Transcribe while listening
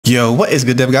Yo, what is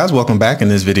good, dev guys? Welcome back. In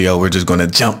this video, we're just gonna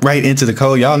jump right into the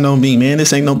code. Y'all know me, man.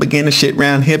 This ain't no beginner shit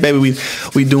around here, baby.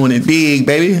 We doing it big,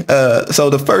 baby. So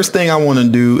the first thing I want to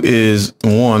do is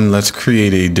let's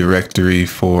create a directory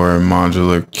for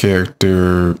modular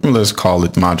character. Let's call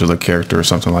it modular character or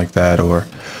something like that, or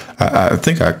I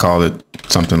think I called it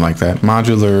something like that.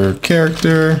 Modular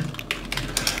character.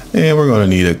 And we're gonna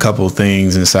need a couple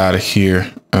things inside of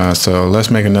here. So let's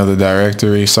make another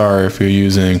directory. Sorry if you're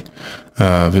using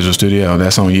Visual Studio.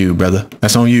 That's on you, brother.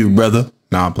 That's on you, brother.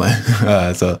 Nah, I'm playing.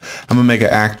 So I'm gonna make an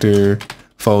actor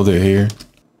folder here.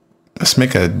 Let's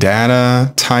make a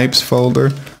data types folder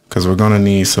because we're gonna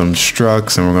need some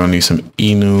structs and we're gonna need some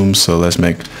enums. So let's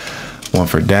make one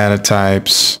for data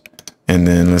types. And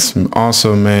then let's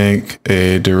also make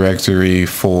a directory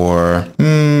for,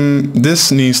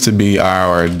 this needs to be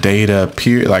our data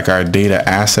like our data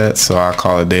assets. So I'll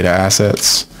call it data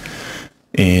assets.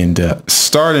 And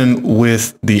starting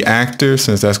with the actor,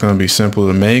 since that's going to be simple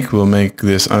to make, we'll make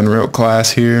this Unreal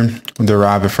class here,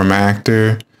 derive it from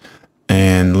actor.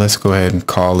 And let's go ahead and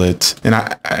call it. And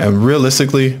I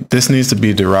realistically, this needs to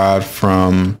be derived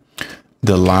from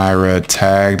the Lyra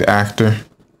tagged actor.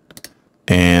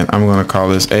 And I'm going to call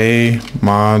this a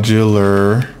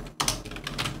modular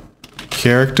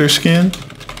character skin.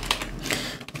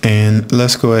 And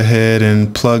let's go ahead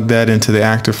and plug that into the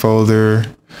actor folder.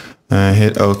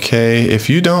 Hit OK. If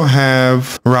you don't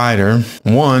have Writer,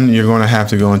 you're going to have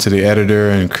to go into the editor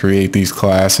and create these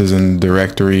classes in the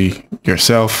directory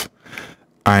yourself.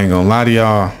 I ain't gonna lie to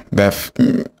y'all,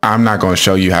 I'm not gonna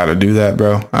show you how to do that,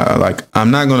 bro. I'm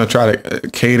not gonna try to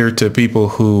cater to people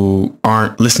who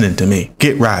aren't listening to me.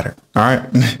 Get Writer, all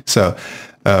right? So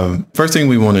first thing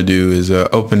we want to do is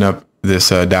open up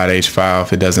this .h file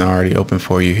if it doesn't already open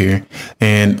for you here.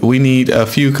 And we need a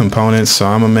few components. So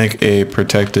I'm gonna make a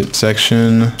protected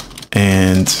section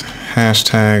and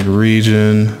hashtag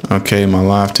region. Okay, my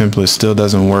live template still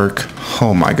doesn't work.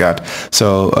 Oh my God.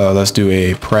 So let's do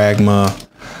a pragma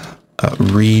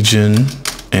region,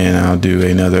 and I'll do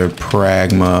another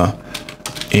pragma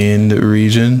end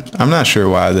region. I'm not sure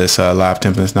why this live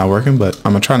template is not working, but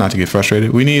I'm gonna try not to get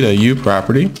frustrated. We need a U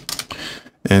property,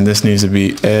 and this needs to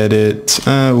be edit.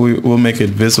 We'll make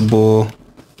it visible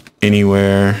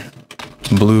anywhere,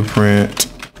 blueprint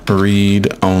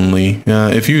read only.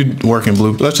 If you work in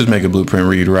blueprint, let's just make a blueprint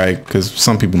read, right? Because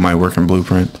some people might work in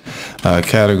blueprint.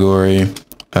 Category,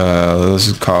 let's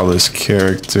just call this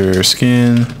character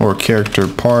skin or character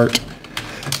part.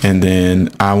 And then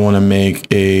I want to make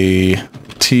a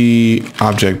T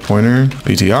object pointer,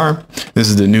 PTR. This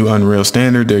is the new Unreal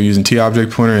standard. They're using T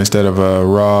object pointer instead of a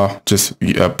raw, just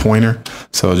a pointer.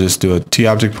 So just do a T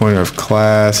object pointer of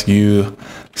class U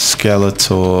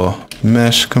skeletal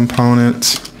mesh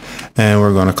component. And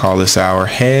we're going to call this our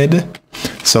head.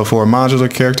 So for a modular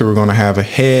character, we're going to have a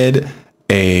head,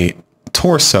 a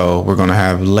torso, we're going to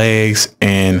have legs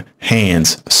and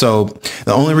hands. So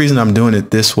the only reason I'm doing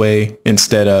it this way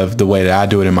instead of the way that I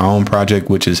do it in my own project,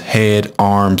 which is head,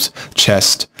 arms,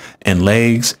 chest, and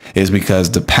legs, is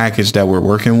because the package that we're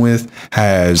working with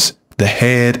has the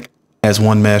head as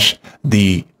one mesh,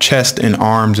 the chest and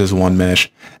arms as one mesh,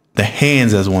 the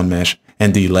hands as one mesh,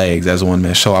 and the legs as one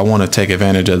mesh. So I want to take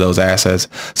advantage of those assets.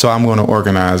 So I'm going to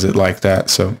organize it like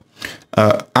that. So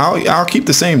I'll keep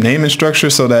the same naming structure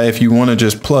so that if you want to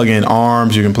just plug in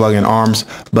arms, you can plug in arms.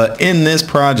 But in this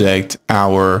project,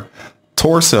 our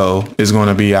torso is going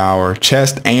to be our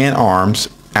chest and arms.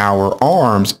 Our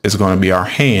arms is going to be our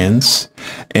hands,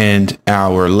 and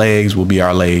our legs will be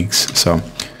our legs. So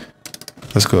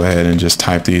let's go ahead and just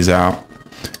type these out,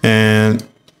 and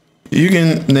you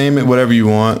can name it whatever you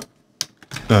want.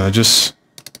 Just,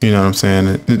 you know what I'm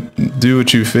saying? Do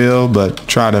what you feel, but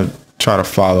try to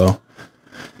follow.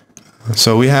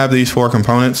 So we have these four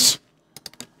components.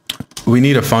 We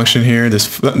need a function here. This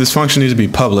function needs to be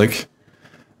public.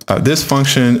 This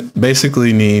function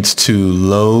basically needs to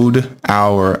load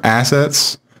our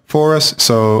assets for us.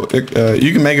 So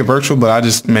you can make it virtual, but I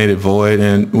just made it void,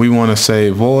 and we want to say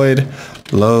void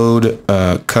load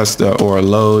custom or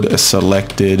load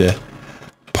selected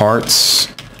parts.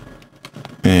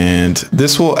 And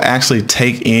this will actually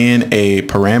take in a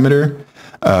parameter,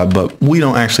 but we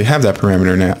don't actually have that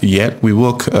parameter now yet. We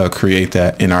will create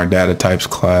that in our data types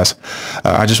class.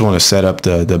 I just want to set up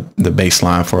the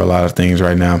baseline for a lot of things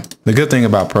right now. The good thing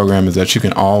about programming is that you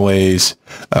can always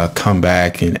come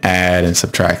back and add and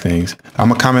subtract things. I'm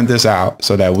gonna comment this out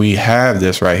so that we have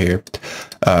this right here.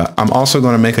 I'm also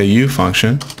going to make a U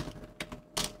function.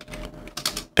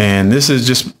 And this is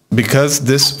just because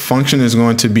this function is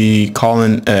going to be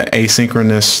calling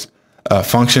asynchronous a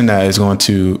function that is going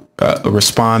to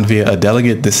respond via a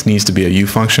delegate, this needs to be a U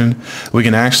function. We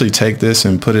can actually take this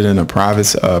and put it in a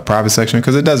private section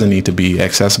because it doesn't need to be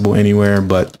accessible anywhere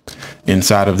but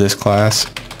inside of this class,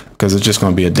 because it's just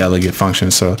going to be a delegate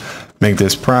function. So make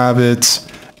this private,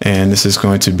 and this is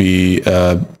going to be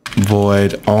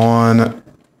void on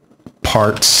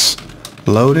parts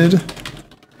loaded.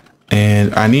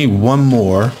 And I need one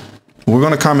more. We're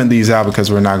going to comment these out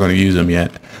because we're not going to use them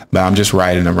yet, but I'm just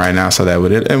writing them right now so that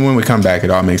would it. And when we come back, it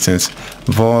all makes sense.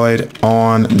 Void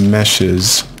on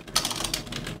meshes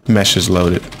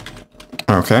loaded.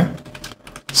 Okay.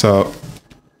 So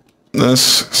let's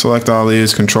select all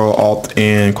these, Control Alt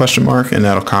and question mark, and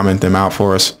that'll comment them out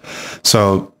for us.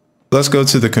 So let's go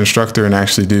to the constructor and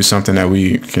actually do something that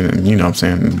we can, you know what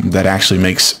I'm saying, that actually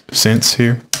makes sense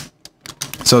here.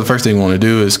 So the first thing we want to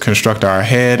do is construct our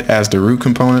head as the root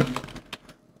component.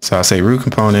 So I'll say root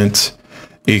component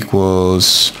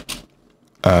equals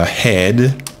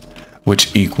head,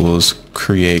 which equals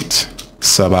create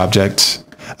subobject.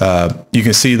 You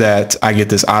can see that I get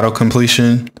this auto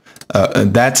completion.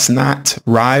 That's not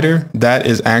Rider. That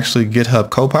is actually GitHub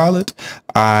Copilot.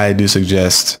 I do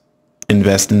suggest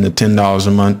investing the $10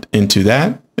 a month into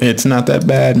that. It's not that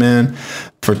bad, man.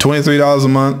 For $23 a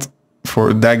month,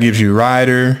 that gives you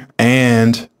Rider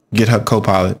and GitHub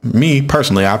Copilot. Me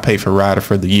personally, I pay for Rider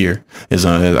for the year. I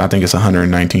think it's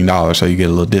 $119, so you get a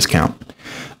little discount.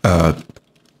 But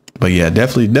yeah,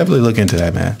 definitely look into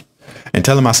that, man, and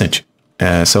tell them I sent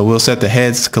you. So we'll set the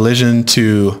head's collision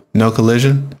to no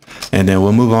collision, and then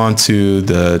we'll move on to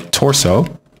the torso,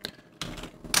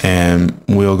 and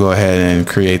we'll go ahead and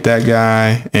create that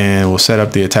guy, and we'll set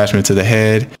up the attachment to the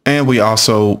head. And we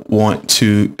also want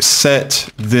to set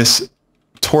this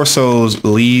torso's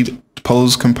lead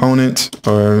pose component,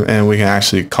 and we can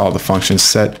actually call the function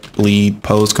set lead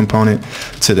pose component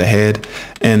to the head,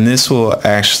 and this will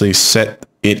actually set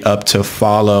it up to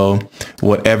follow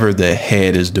whatever the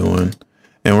head is doing.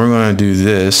 And we're going to do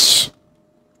this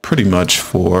pretty much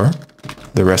for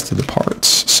the rest of the parts.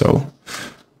 So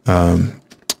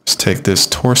let's take this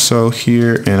torso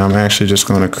here, and I'm actually just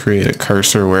going to create a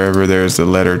cursor wherever there's the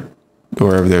letter,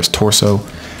 wherever there's torso,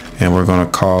 and we're going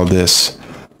to call this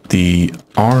the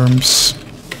arms.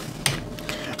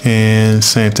 And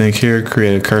same thing here,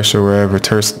 create a cursor wherever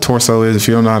torso is. If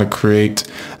you don't know how to create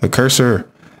a cursor,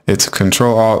 it's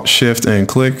Control Alt Shift and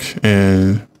click,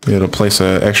 and it'll place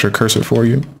an extra cursor for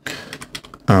you.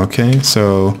 Okay,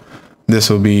 so this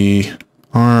will be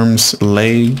arms,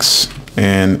 legs,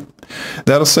 and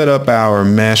that'll set up our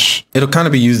mesh. It'll kind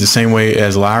of be used the same way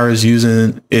as Lyra is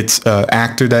using its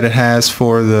actor that it has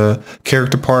for the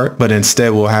character part, but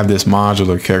instead we'll have this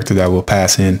modular character that we'll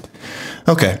pass in.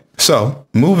 Okay, so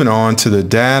moving on to the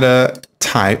data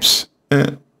types,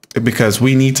 because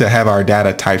we need to have our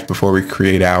data types before we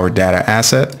create our data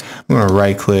asset. I'm going to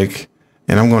right click,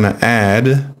 and I'm going to add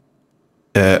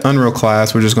an Unreal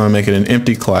class. We're just going to make it an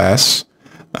empty class.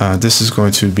 This is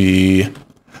going to be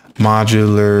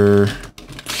modular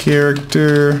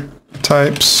character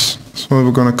types. That's what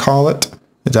we're going to call it.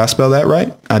 Did I spell that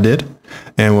right? I did.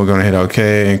 And we're going to hit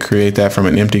OK and create that from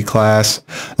an empty class.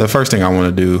 The first thing I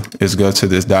want to do is go to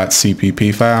this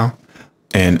 .cpp file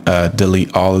and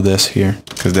delete all of this here,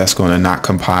 because that's going to not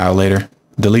compile later.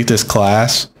 Delete this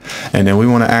class, and then we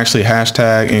want to actually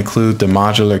hashtag include the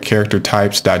modular character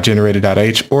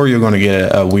types.generated.h, or you're going to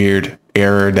get a weird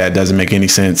error that doesn't make any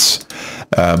sense,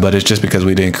 but it's just because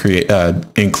we didn't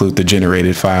include the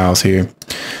generated files here.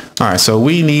 All right, so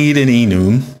we need an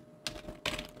enum.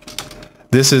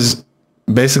 This is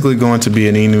basically going to be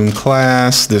an enum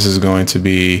class. This is going to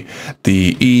be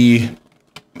the e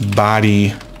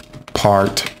body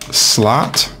part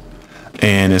slot,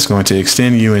 and it's going to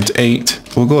extend uint 8.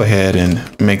 We'll go ahead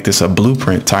and make this a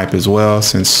blueprint type as well,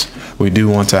 since we do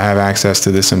want to have access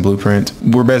to this in blueprint.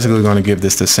 We're basically going to give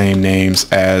this the same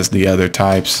names as the other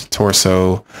types: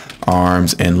 torso,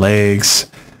 arms, and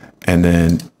legs. And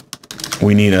then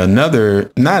we need another,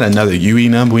 not another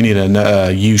UEnum, we need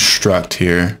a U struct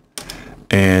here.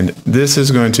 And this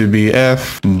is going to be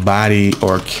F body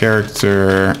or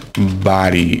character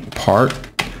body part.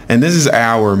 And this is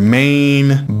our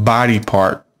main body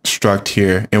part struct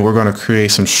here, and we're going to create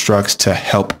some structs to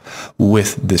help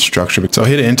with this structure. So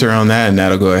hit enter on that, and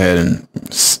that'll go ahead and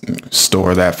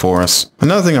store that for us.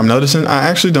 Another thing I'm noticing, I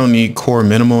actually don't need core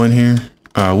minimal in here.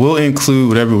 We'll include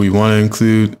whatever we want to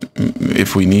include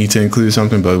if we need to include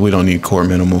something, but we don't need core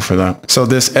minimal for that. So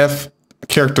this F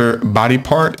character body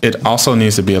part, it also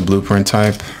needs to be a blueprint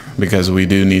type, because we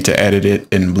do need to edit it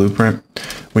in blueprint.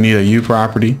 We need a U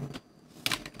property.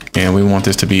 And we want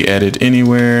this to be edit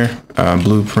anywhere,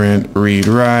 blueprint, read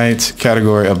write,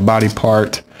 category of body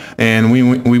part. And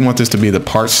we want this to be the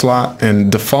part slot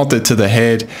and default it to the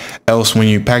head. Else when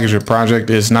you package your project,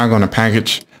 it's not going to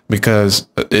package because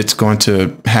it's going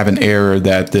to have an error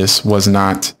that this was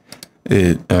not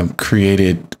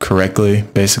created correctly,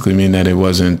 basically meaning that it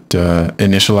wasn't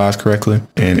initialized correctly.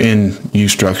 And in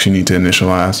uStructs, you need to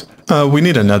initialize. We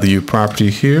need another U property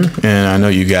here. And I know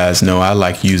you guys know I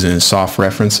like using soft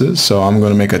references. So I'm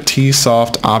going to make a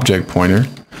tsoft object pointer.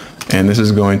 And this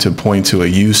is going to point to a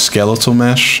U skeletal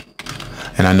mesh.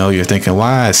 And I know you're thinking,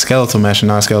 why is skeletal mesh and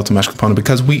not a skeletal mesh component?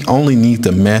 Because we only need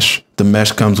the mesh. The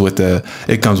mesh comes with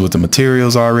the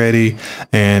materials already,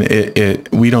 and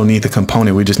we don't need the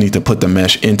component. We just need to put the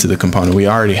mesh into the component. We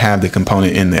already have the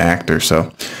component in the actor.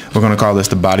 So we're going to call this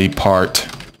the body part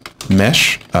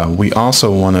mesh. We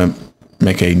also want to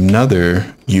make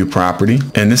another U property,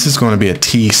 and this is going to be a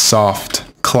tsoft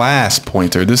class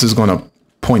pointer. This is going to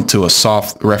point to a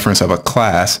soft reference of a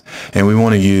class, and we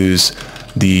want to use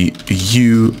the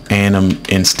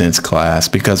uAnim instance class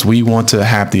because we want to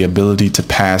have the ability to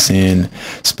pass in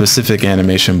specific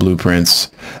animation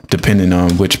blueprints depending on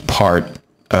which part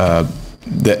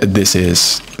this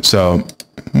is. So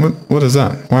what is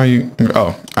that? Why are you?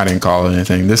 Oh, I didn't call it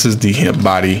anything. This is the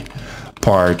body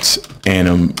parts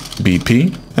anim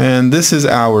BP, and this is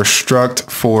our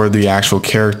struct for the actual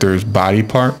character's body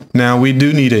part. Now we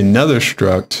do need another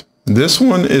struct. This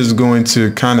one is going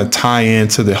to kind of tie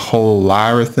into the whole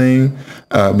Lyra thing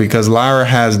because Lyra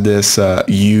has this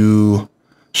U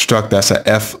struct that's a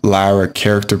F Lyra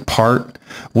character part.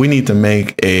 We need to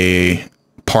make a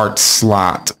part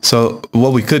slot. So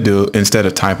what we could do, instead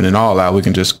of typing it all out, we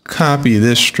can just copy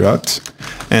this struct,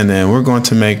 and then we're going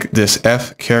to make this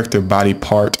F character body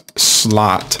part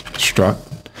slot struct.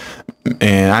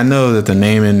 And I know that the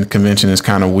naming convention is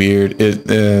kind of weird.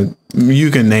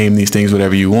 You can name these things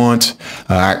whatever you want.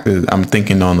 I'm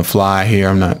thinking on the fly here.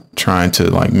 I'm not trying to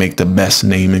like make the best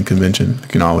naming convention. You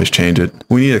can always change it.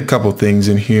 We need a couple things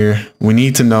in here. We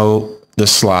need to know the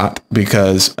slot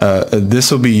because this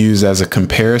will be used as a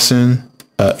comparison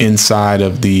inside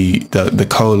of the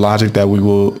code logic that we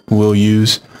will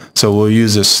use. So we'll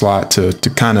use this slot to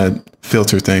kind of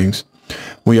filter things.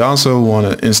 We also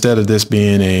want to, instead of this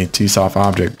being a tsoft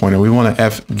object pointer, we want to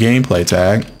F gameplay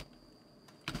tag.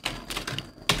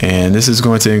 And this is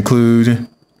going to include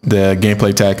the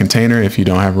gameplay tag container if you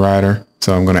don't have Rider.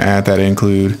 So I'm going to add that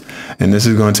include. And this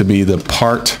is going to be the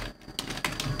part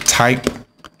type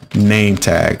name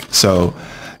tag. So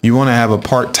you want to have a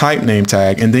part type name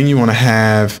tag, and then you want to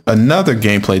have another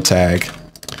gameplay tag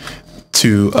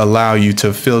to allow you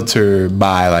to filter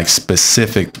by like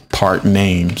specific part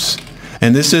names.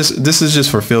 And this is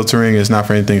just for filtering. It's not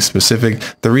for anything specific.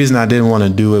 The reason I didn't want to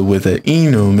do it with an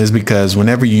enum is because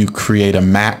whenever you create a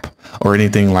map or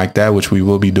anything like that, which we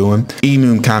will be doing,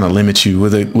 enum kind of limits you.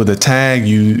 With a tag,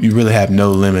 you really have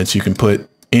no limits. You can put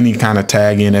any kind of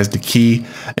tag in as the key,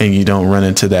 and you don't run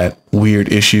into that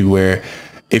weird issue where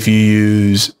if you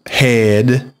use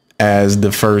head as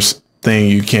the first thing,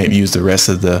 you can't use the rest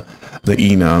of the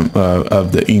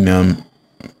enum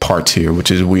parts here,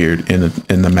 which is weird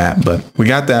in the map. But we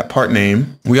got that part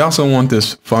name. We also want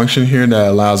this function here that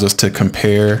allows us to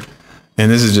compare,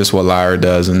 and this is just what Lyra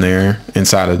does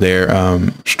inside of their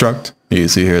struct. You can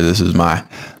see here, this is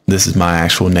my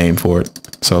actual name for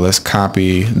it. So let's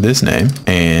copy this name,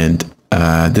 and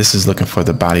this is looking for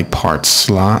the body part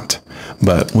slot,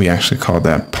 but we actually call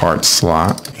that part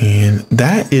slot. And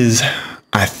that is,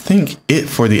 I think, it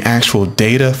for the actual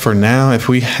data for now. If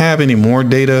we have any more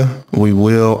data, we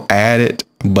will add it.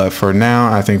 But for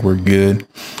now, I think we're good.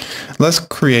 Let's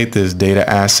create this data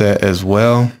asset as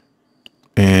well.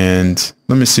 And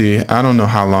let me see. I don't know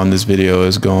how long this video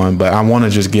is going, but I want to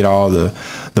just get all the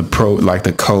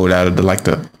code out of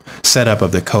the setup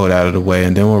of the code out of the way,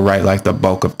 and then we'll write like the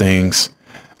bulk of things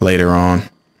later on.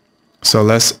 So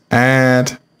let's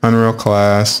add Unreal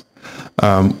class.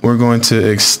 We're going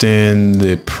to extend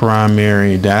the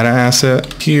primary data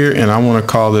asset here, and I want to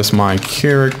call this my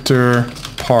character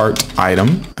part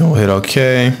item, and we'll hit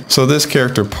OK. So this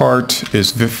character part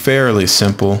is fairly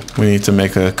simple. We need to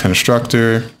make a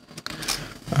constructor.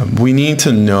 We need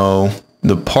to know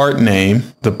the part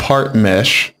name, the part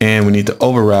mesh, and we need to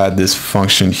override this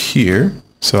function here.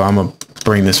 So I'm gonna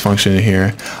bring this function in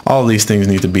here. All these things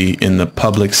need to be in the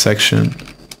public section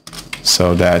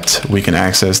so that we can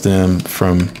access them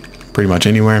from pretty much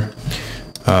anywhere.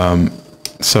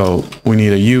 So we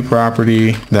need a U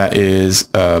property that is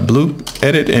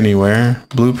edit anywhere,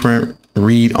 blueprint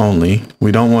read only.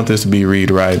 We don't want this to be read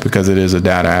write because it is a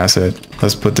data asset.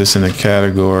 Let's put this in a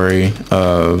category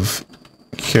of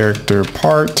character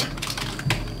part,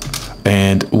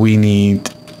 and we need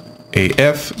a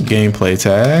F gameplay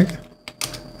tag.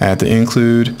 Add the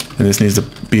include, and this needs to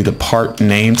be the part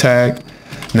name tag.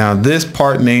 Now this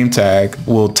part name tag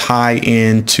will tie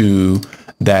into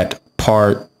that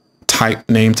part type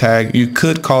name tag. You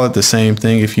could call it the same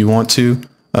thing if you want to.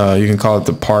 You can call it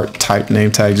the part type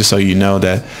name tag, just so you know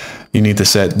that you need to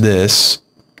set this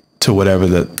to whatever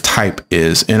the type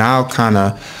is. And I'll kind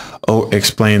of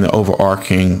explain the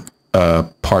overarching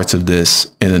parts of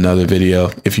this in another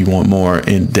video if you want more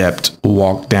in-depth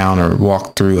walk down or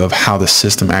walk through of how the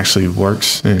system actually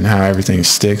works and how everything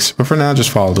sticks. But for now, just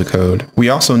follow the code. We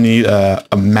also need a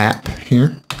map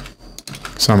here.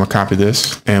 So I'm gonna copy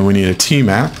this, and we need a T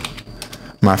map,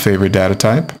 my favorite data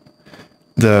type.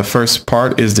 The first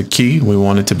part is the key. We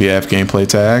want it to be F gameplay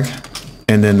tag.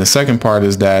 And then the second part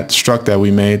is that struct that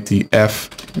we made, the F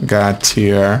got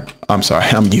here. I'm sorry,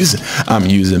 I'm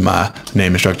using my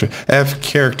name instructor. F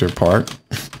character part.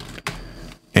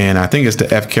 And I think it's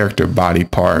the F character body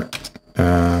part,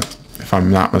 if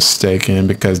I'm not mistaken,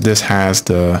 because this has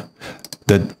the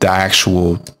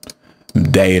actual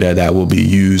data that will be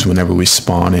used whenever we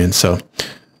spawn in. So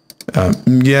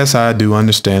yes, I do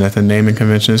understand that the naming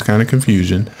convention is kind of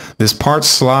confusion. This part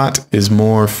slot is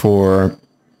more for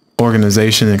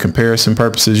organization and comparison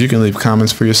purposes. You can leave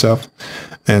comments for yourself.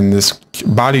 And this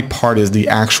body part is the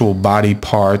actual body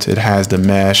part. It has the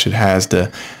mesh, it has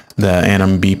the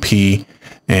anim BP,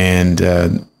 and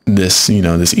this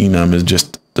enum is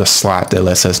just the slot that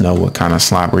lets us know what kind of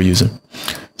slot we're using.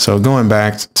 So going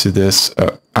back to this,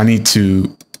 I need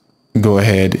to go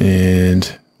ahead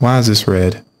and, why is this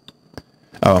red?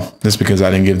 Oh, that's because I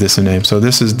didn't give this a name. So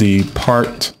this is the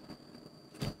parts,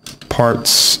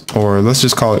 or let's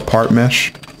just call it part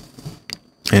mesh.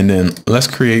 And then let's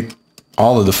create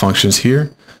all of the functions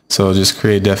here. So just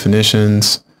create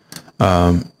definitions,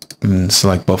 and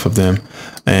select both of them.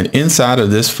 And inside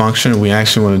of this function, we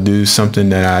actually want to do something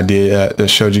that I did that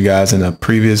showed you guys in a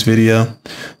previous video.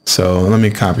 So let me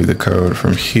copy the code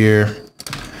from here.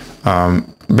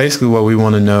 Basically what we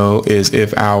want to know is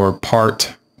if our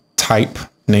part type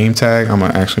name tag, I'm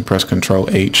gonna actually press Control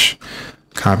H,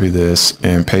 copy this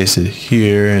and paste it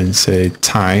here and say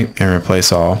type and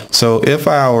replace all. So if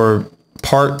our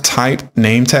part type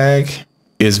name tag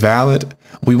is valid,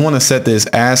 we want to set this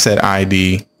asset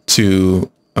ID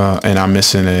to, and I'm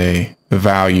missing a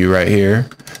value right here.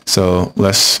 So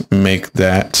let's make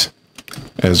that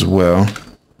as well.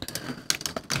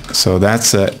 So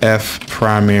that's a F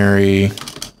primary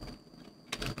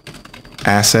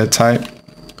asset type.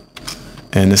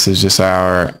 And this is just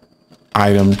our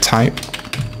item type.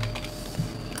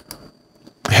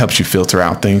 It helps you filter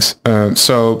out things.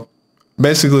 So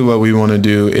basically what we want to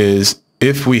do is,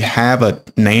 if we have a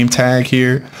name tag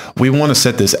here, we want to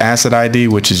set this asset ID,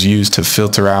 which is used to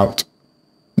filter out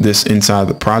this inside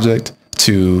the project,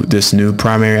 to this new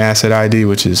primary asset ID,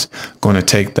 which is going to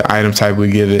take the item type we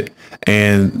give it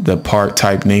and the part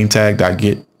type name tag dot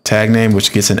get tag name,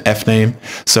 which gets an F name.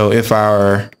 So if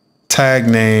our tag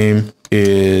name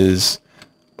is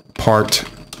part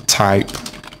type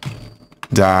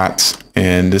dot,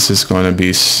 and this is going to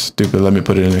be stupid, let me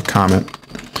put it in a comment.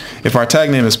 If our tag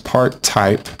name is part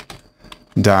type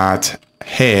dot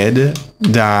head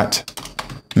dot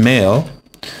mail,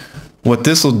 what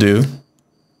this will do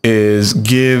is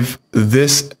give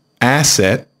this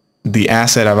asset the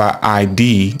asset of our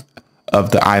ID of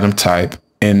the item type,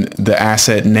 and the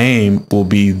asset name will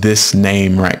be this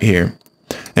name right here.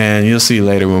 And you'll see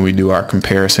later when we do our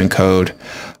comparison code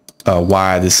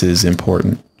why this is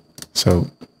important. So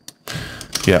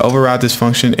yeah, override this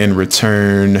function and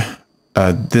return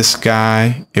this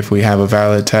guy if we have a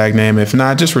valid tag name. If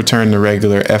not, just return the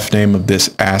regular F name of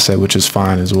this asset, which is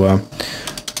fine as well.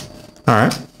 All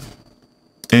right.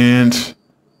 And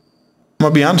I'm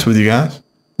gonna be honest with you guys.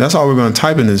 That's all we're going to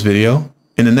type in this video.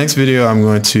 In the next video, I'm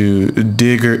going to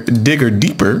dig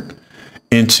deeper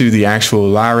into the actual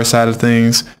Lyra side of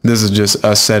things. This is just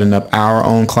us setting up our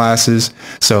own classes.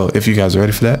 So if you guys are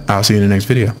ready for that, I'll see you in the next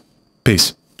video.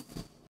 Peace.